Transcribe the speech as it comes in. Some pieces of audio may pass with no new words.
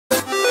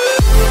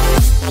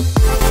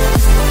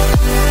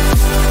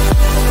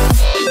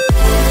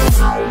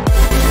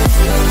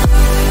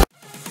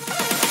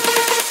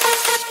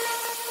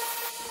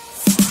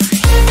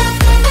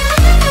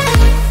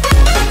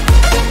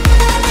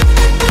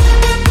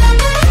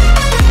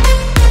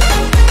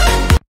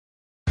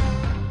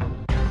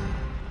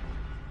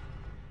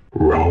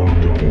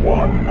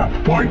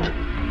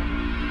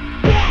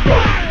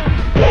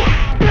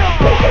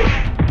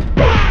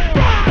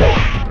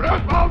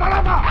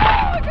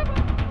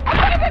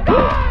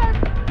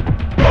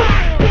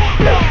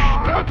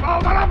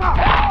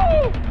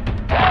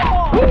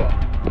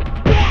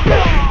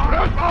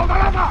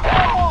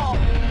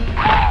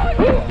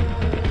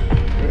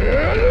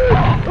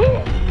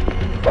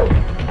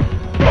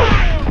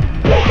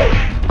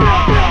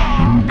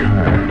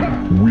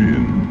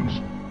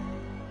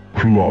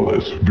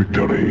flawless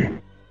victory.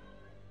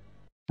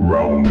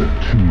 Round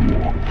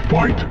 2,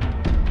 fight!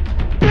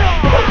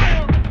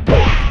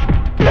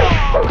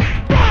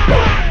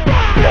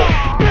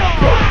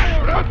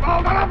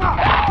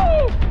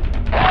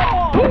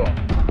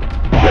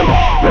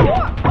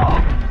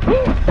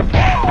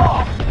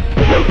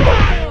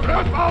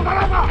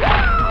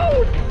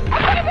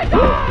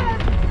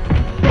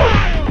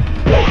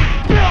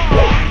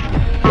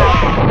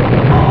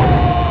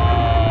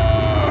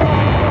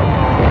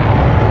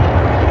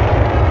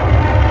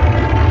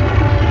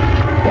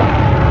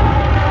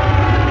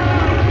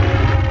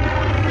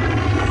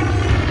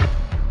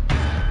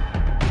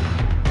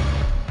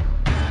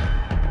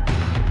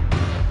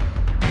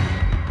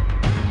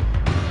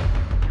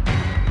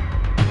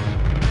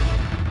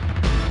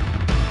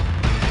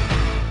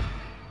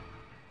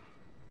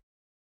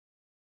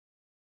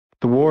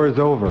 The war is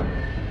over.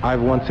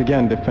 I've once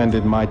again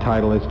defended my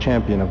title as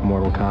champion of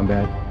Mortal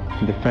Kombat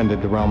and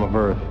defended the realm of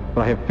Earth,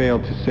 but I have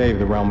failed to save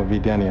the realm of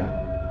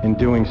Edenia. In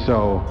doing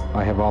so,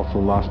 I have also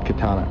lost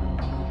Kitana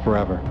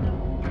forever.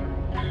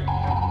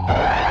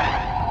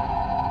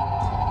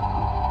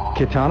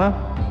 Kitana?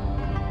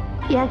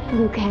 Yes,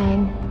 Liu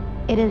Kang.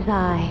 It is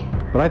I.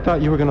 But I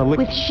thought you were gonna lick—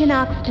 With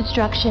Shinnok's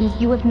destruction,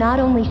 you have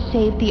not only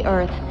saved the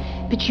Earth,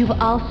 but you've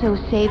also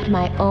saved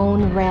my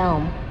own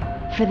realm.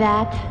 For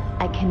that,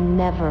 I can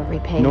never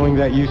repay you. Knowing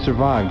that you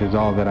survived is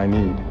all that I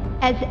need.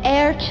 As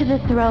heir to the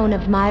throne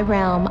of my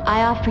realm,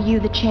 I offer you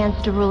the chance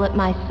to rule at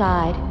my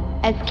side.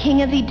 As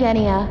King of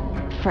Edenia,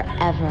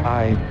 forever.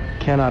 I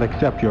cannot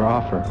accept your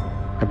offer.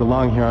 I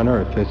belong here on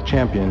Earth as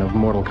champion of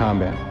Mortal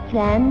Kombat.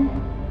 Then,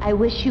 I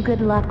wish you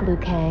good luck, Liu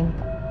Kang,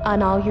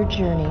 on all your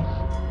journeys.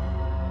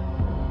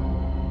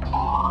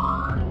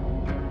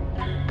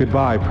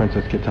 Goodbye,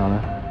 Princess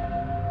Kitana.